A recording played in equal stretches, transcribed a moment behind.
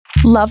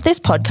Love this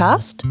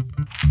podcast?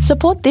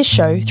 Support this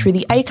show through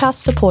the Acast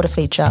supporter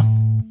feature.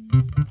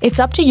 It's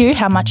up to you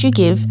how much you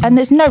give, and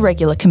there's no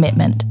regular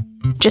commitment.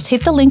 Just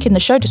hit the link in the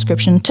show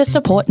description to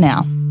support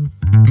now.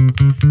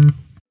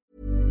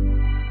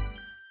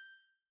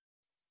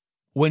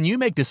 When you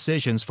make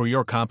decisions for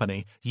your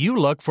company, you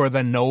look for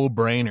the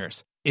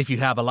no-brainers. If you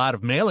have a lot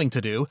of mailing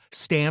to do,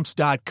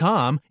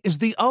 Stamps.com is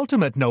the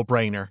ultimate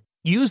no-brainer.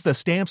 Use the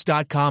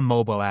Stamps.com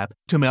mobile app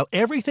to mail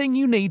everything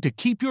you need to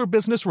keep your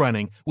business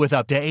running with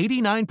up to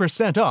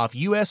 89% off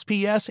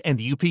USPS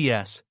and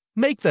UPS.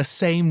 Make the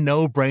same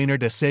no-brainer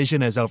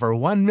decision as over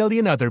 1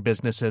 million other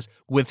businesses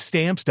with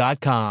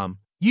Stamps.com.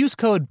 Use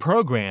code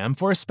PROGRAM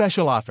for a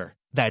special offer.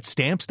 That's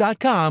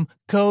Stamps.com,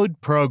 code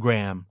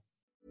PROGRAM.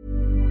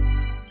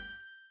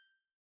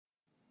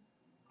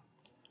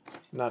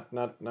 Good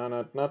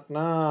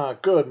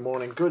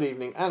morning, good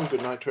evening, and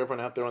good night to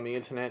everyone out there on the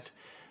internet.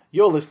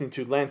 You're listening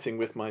to Lancing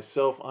with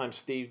myself. I'm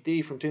Steve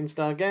D from Tin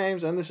Star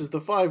Games, and this is the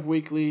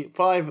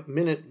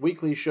 5-minute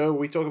weekly show where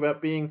we talk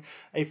about being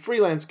a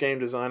freelance game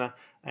designer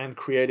and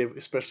creative,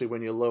 especially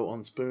when you're low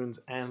on spoons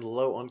and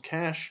low on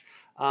cash.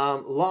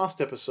 Last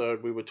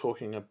episode, we were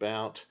talking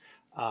about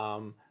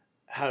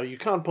how you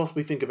can't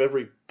possibly think of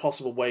every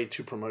possible way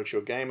to promote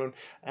your game,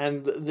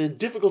 and the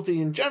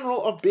difficulty in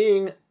general of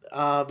being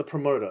the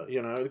promoter,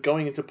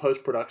 going into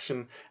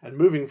post-production and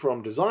moving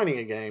from designing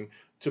a game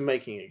to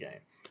making a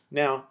game.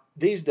 Now,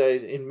 these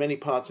days, in many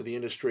parts of the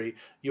industry,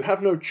 you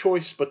have no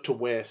choice but to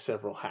wear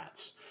several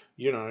hats.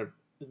 The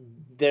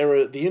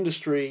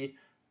industry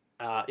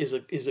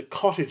is a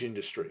cottage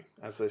industry,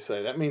 as they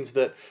say. That means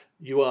that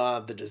you are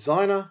the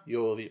designer,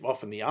 you're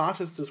often the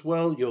artist as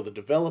well, you're the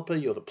developer,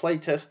 you're the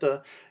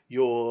playtester,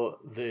 you're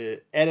the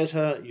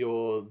editor,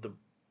 you're the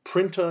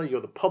printer,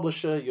 you're the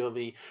publisher, you're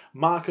the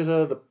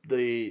marketer,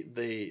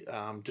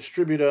 the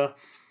distributor.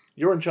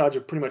 You're in charge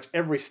of pretty much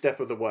every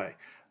step of the way.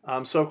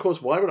 So of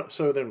course, why would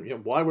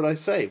I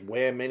say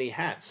wear many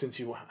hats since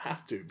you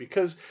have to?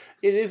 Because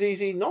it is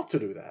easy not to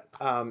do that.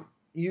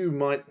 You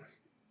might,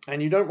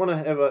 and you don't want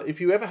to if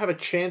you ever have a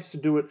chance to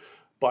do it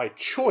by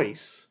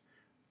choice,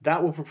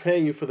 that will prepare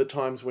you for the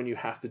times when you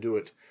have to do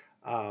it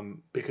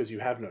because you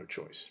have no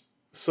choice.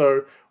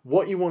 So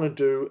what you want to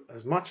do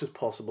as much as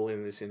possible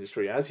in this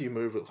industry as you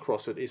move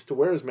across it is to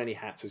wear as many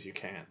hats as you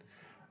can.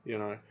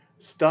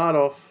 Start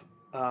off,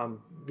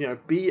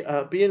 be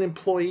an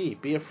employee,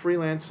 be a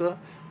freelancer,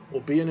 or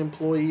be an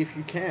employee if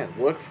you can.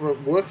 Work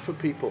for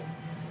people.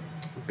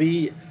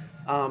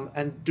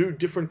 And do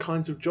different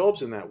kinds of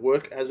jobs in that.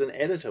 Work as an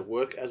editor.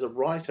 Work as a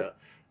writer.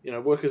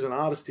 Work as an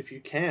artist if you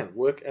can.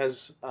 Work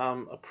as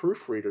a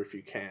proofreader if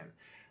you can.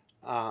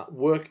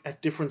 Work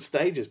at different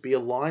stages. Be a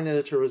line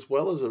editor as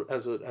well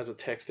as a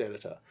text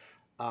editor.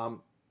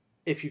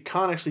 If you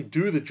can't actually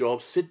do the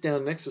job, sit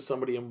down next to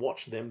somebody and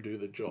watch them do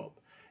the job,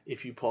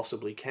 if you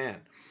possibly can.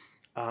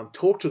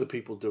 Talk to the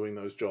people doing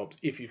those jobs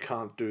if you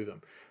can't do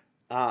them.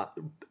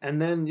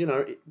 And then,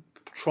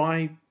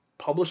 try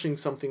publishing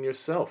something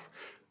yourself.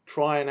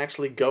 Try and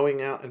actually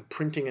going out and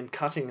printing and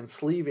cutting and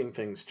sleeving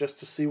things just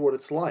to see what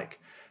it's like.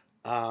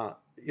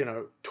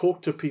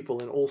 Talk to people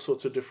in all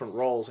sorts of different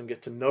roles and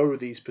get to know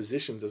these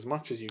positions as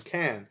much as you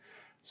can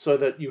so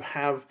that you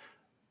have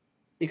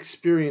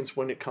experience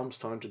when it comes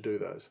time to do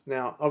those.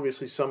 Now,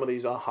 obviously, some of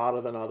these are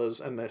harder than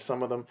others, and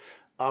some of them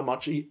are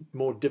much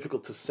more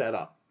difficult to set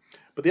up.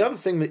 But the other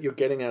thing that you're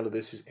getting out of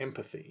this is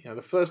empathy.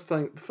 The first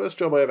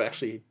job I ever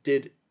actually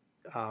did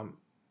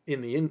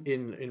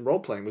in role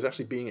playing was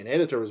actually being an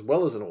editor as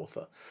well as an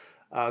author,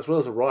 as well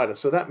as a writer.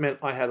 So that meant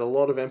I had a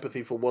lot of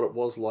empathy for what it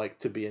was like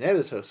to be an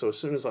editor. So as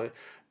soon as I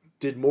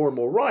did more and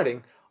more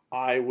writing,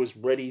 I was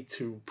ready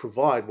to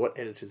provide what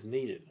editors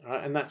needed,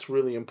 right? And that's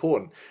really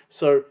important.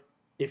 So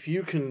if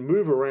you can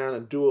move around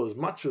and do as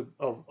much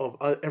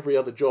of every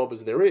other job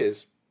as there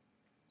is,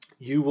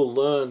 you will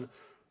learn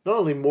not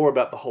only more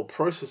about the whole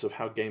process of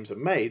how games are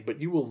made,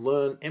 but you will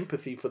learn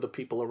empathy for the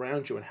people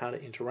around you and how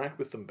to interact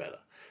with them better,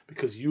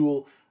 because you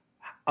will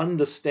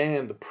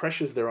understand the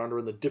pressures they're under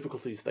and the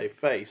difficulties they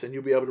face, and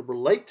you'll be able to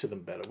relate to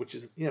them better, which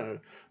is,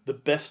 the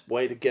best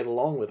way to get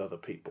along with other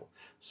people.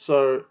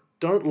 So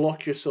don't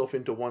lock yourself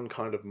into one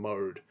kind of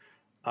mode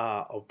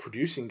of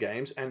producing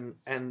games,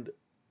 and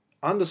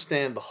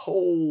understand the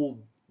whole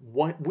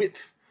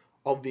width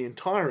of the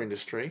entire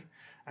industry,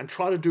 and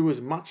try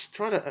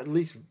to at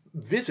least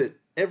visit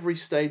every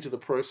stage of the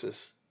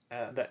process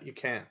that you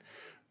can.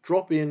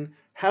 Drop in,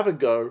 have a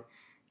go,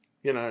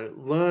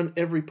 learn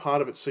every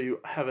part of it so you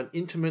have an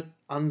intimate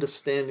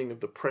understanding of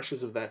the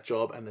pressures of that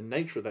job and the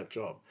nature of that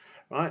job,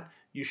 right?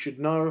 You should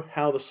know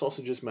how the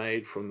sausage is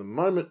made from the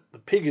moment the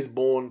pig is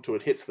born to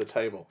it hits the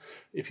table,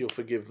 if you'll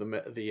forgive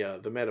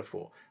the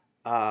metaphor.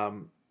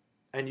 And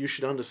you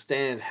should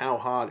understand how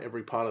hard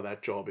every part of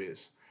that job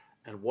is,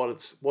 and what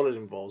it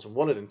involves and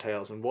what it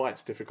entails and why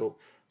it's difficult,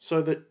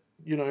 so that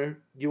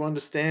you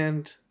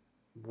understand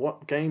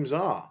what games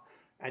are,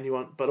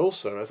 but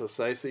also, as I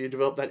say, so you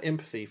develop that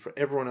empathy for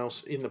everyone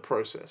else in the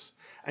process,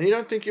 and you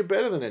don't think you're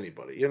better than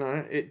anybody.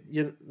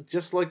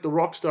 Just like the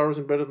rock star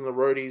isn't better than the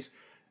roadies,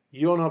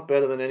 you're not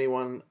better than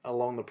anyone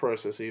along the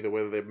process either,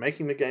 whether they're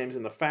making the games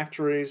in the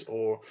factories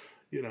or,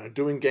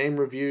 doing game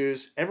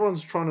reviews.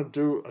 Everyone's trying to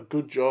do a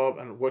good job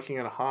and working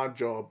at a hard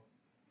job.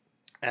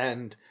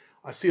 And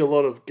I see a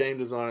lot of game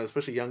designers,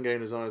 especially young game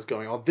designers,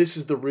 going, oh, this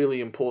is the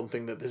really important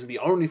thing, that this is the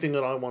only thing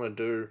that I want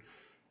to do.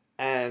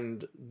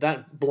 And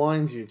that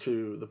blinds you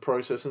to the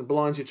process and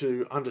blinds you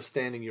to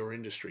understanding your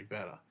industry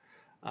better.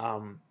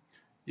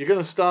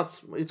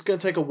 It's going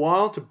to take a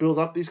while to build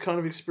up these kind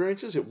of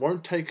experiences. It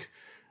won't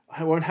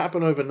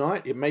happen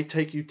overnight. It may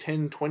take you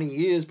 10, 20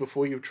 years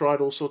before you've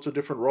tried all sorts of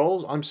different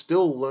roles. I'm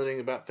still learning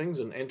about things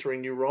and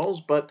entering new roles,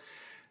 but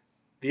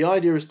the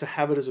idea is to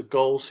have it as a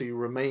goal so you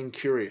remain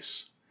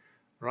curious,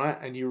 right?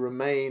 And you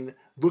remain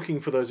looking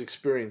for those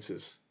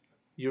experiences.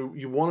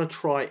 You want to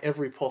try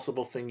every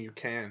possible thing you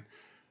can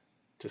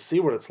to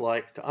see what it's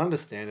like, to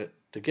understand it,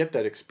 to get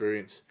that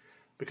experience,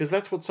 because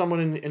that's what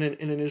someone in an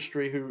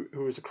industry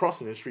who is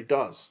across an industry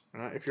does.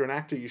 Right? If you're an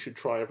actor, you should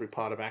try every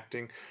part of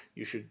acting.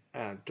 You should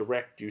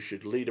direct. You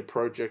should lead a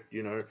project.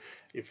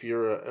 If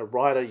you're a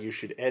writer, you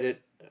should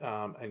edit,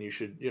 and you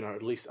should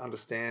at least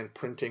understand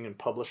printing and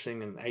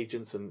publishing and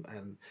agents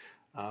and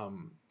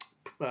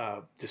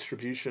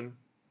distribution.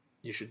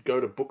 You should go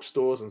to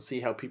bookstores and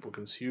see how people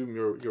consume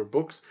your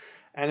books.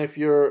 And if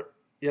you're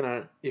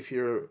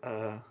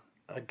a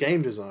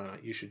game designer,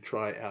 you should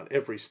try out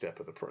every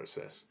step of the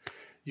process.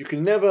 You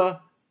can never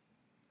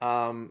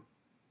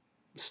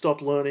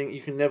stop learning.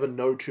 You can never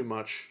know too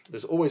much.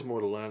 There's always more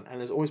to learn, and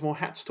there's always more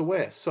hats to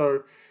wear.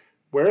 So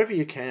wherever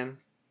you can,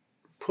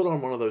 put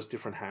on one of those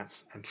different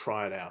hats and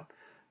try it out.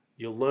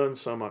 You'll learn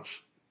so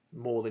much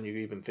more than you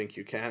even think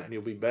you can, and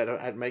you'll be better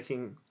at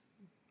making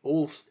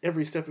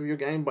every step of your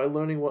game by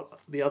learning what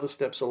the other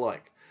steps are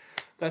like.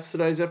 That's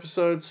today's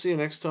episode. See you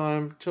next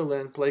time. Till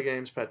then, play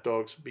games, pet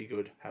dogs, be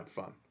good, have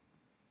fun.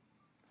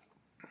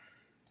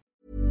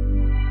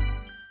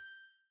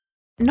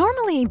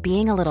 Normally,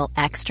 being a little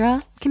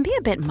extra can be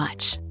a bit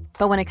much,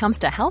 but when it comes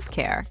to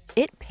healthcare,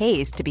 it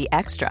pays to be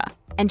extra.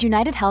 And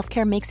United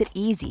Healthcare makes it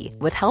easy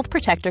with Health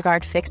Protector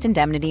Guard fixed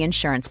indemnity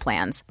insurance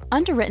plans.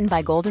 Underwritten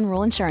by Golden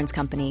Rule Insurance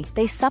Company,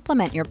 they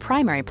supplement your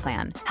primary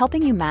plan,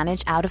 helping you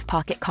manage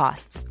out-of-pocket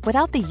costs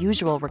without the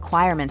usual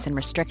requirements and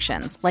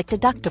restrictions like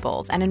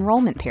deductibles and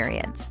enrollment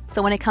periods.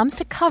 So when it comes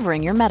to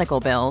covering your medical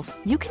bills,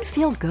 you can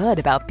feel good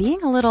about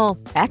being a little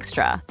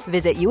extra.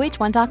 Visit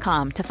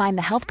UH1.com to find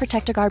the Health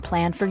Protector Guard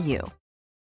plan for you.